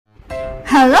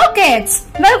Hello kids,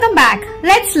 welcome back.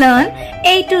 Let's learn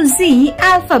A to Z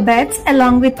alphabets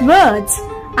along with words.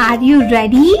 Are you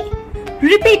ready?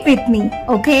 Repeat with me,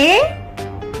 okay?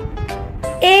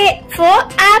 A for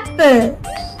apple.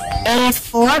 A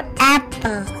for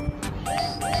apple.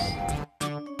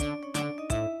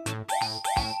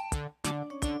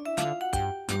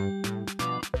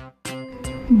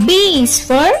 B is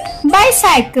for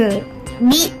bicycle.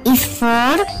 B is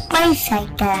for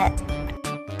bicycle.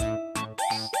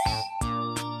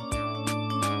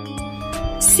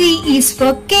 C is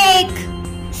for cake.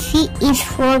 C is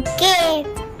for cake.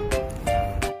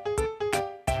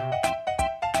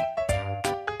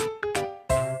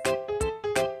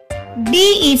 D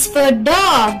is for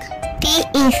dog. D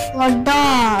is for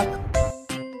dog.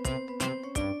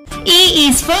 E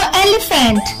is for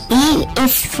elephant. E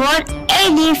is for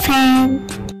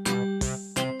elephant.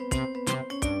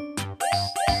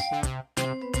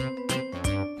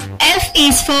 F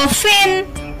is for fin.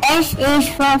 F is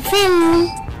for fin.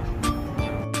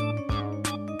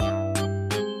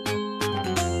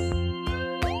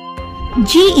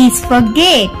 G is for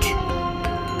gate.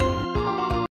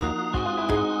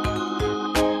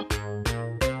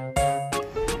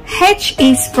 H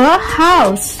is for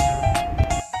house.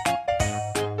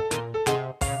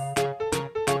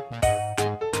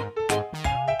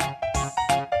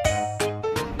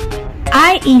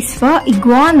 I is for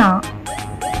iguana.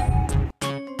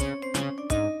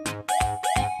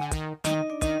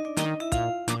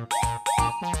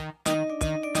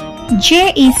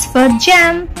 J is for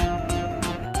jam.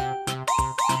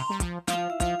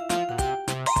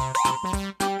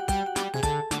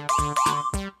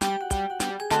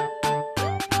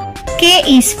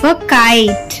 K is for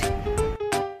kite.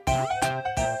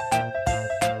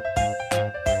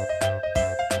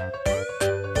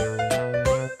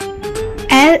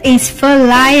 L is for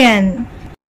lion.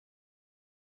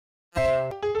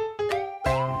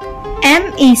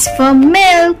 M is for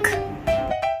milk.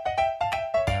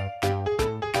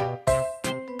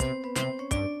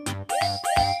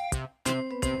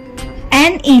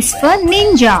 N is for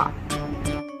ninja.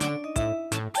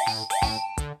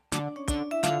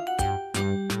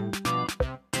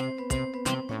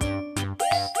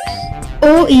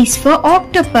 O is for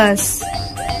octopus.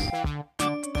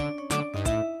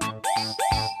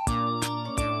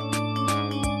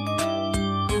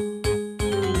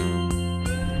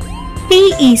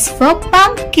 P is for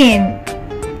pumpkin.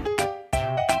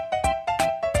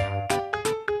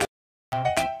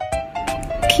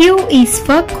 Q is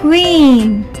for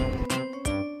queen.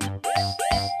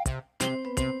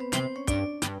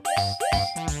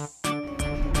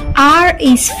 R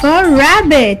is for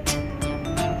rabbit.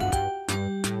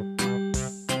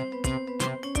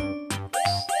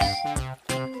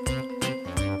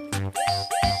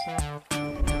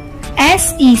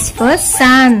 S is for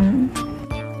sun.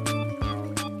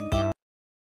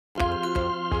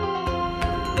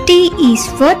 T is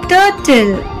for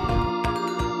turtle.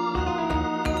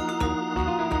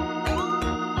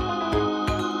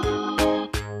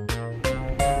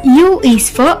 U is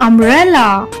for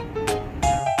umbrella.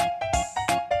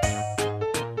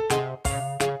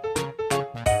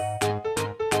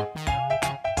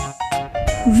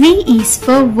 V is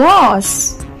for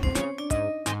vase.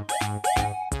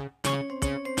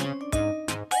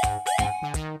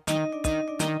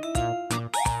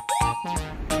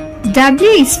 W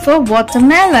is for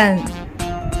watermelon.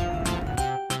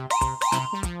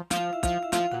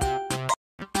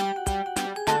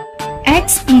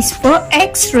 X is for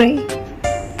X-ray.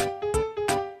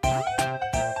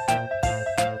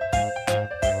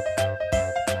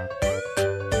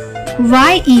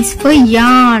 Y is for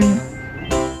yarn.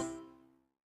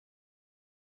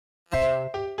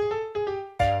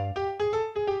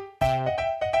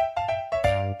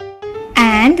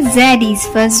 And Z is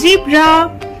for zebra.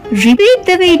 Repeat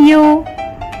the video.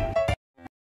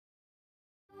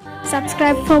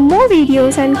 Subscribe for more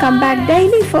videos and come back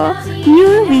daily for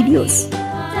new videos.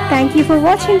 Thank you for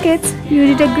watching kids. You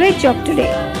did a great job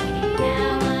today.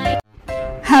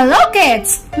 Hello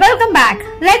kids, welcome back.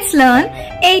 Let's learn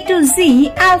A to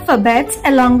Z alphabets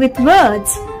along with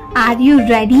words. Are you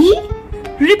ready?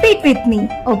 Repeat with me,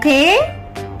 okay?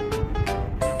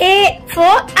 A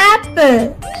for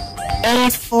apple.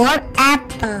 A for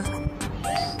apple.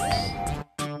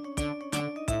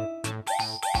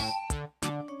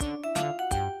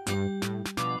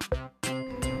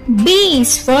 B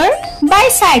is for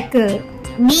bicycle.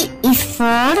 B is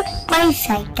for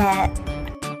bicycle.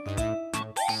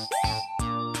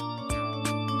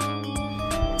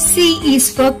 C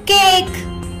is for cake.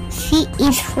 C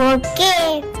is for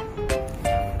cake.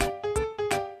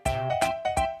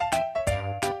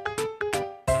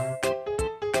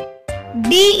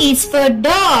 D is for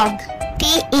dog. D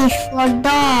is for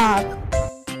dog.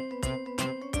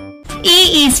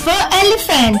 E is for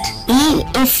elephant. E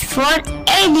is for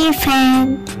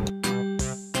elephant.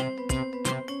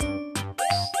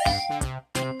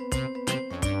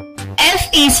 F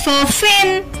is for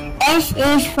fin. F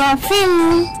is for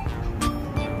fin.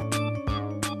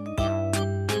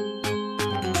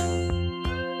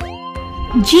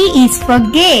 G is for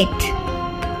gate.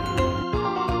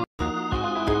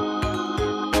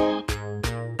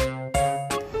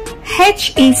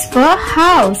 H is for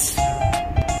house.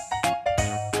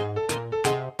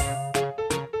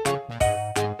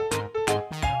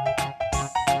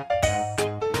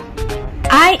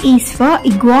 I is for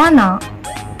iguana.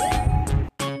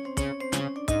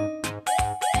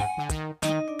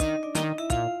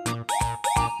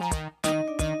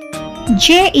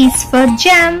 J is for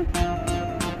jam.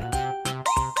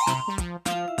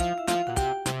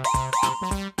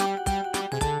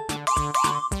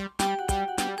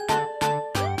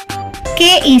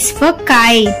 K is for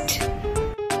kite.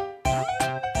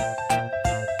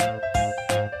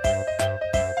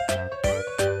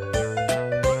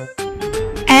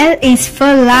 L is for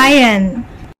lion.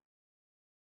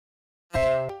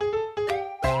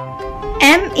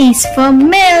 M is for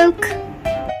milk.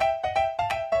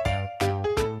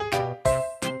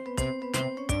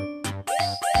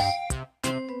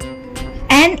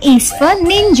 N is for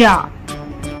ninja.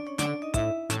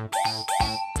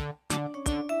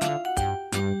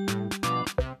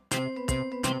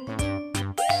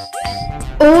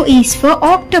 O is for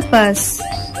octopus.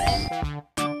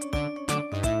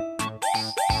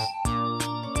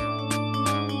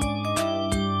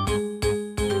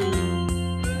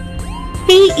 P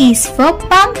is for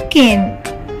pumpkin.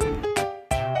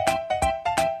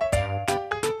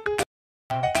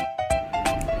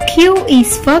 Q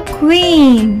is for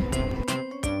queen.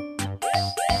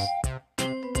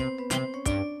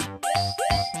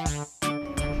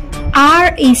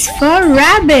 R is for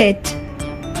rabbit.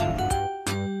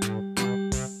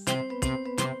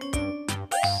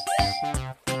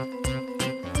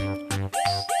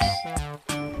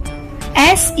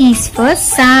 S is for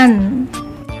sun.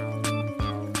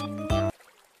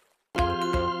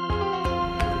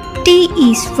 T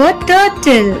is for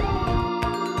turtle.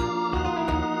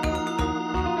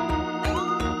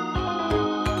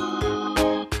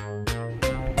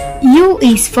 U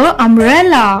is for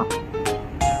umbrella.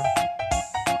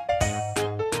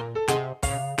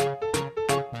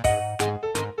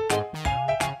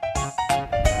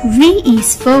 V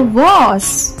is for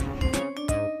vase.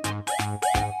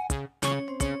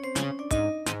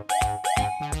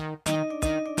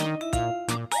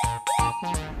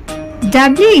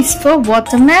 W is for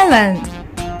watermelon.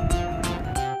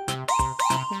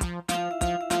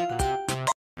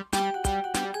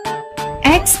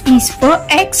 X is for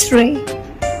X-ray.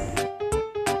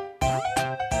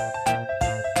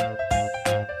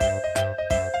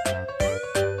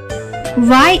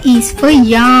 Y is for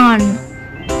yarn.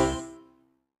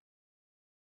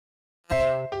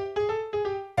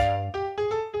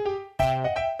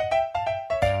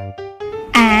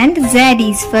 And Z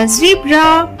is for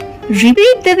zebra.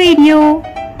 Repeat the video.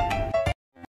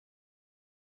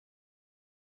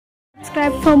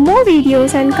 Subscribe for more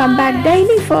videos and come back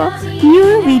daily for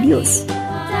newer videos.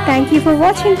 Thank you for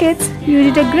watching, kids. You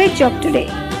did a great job today.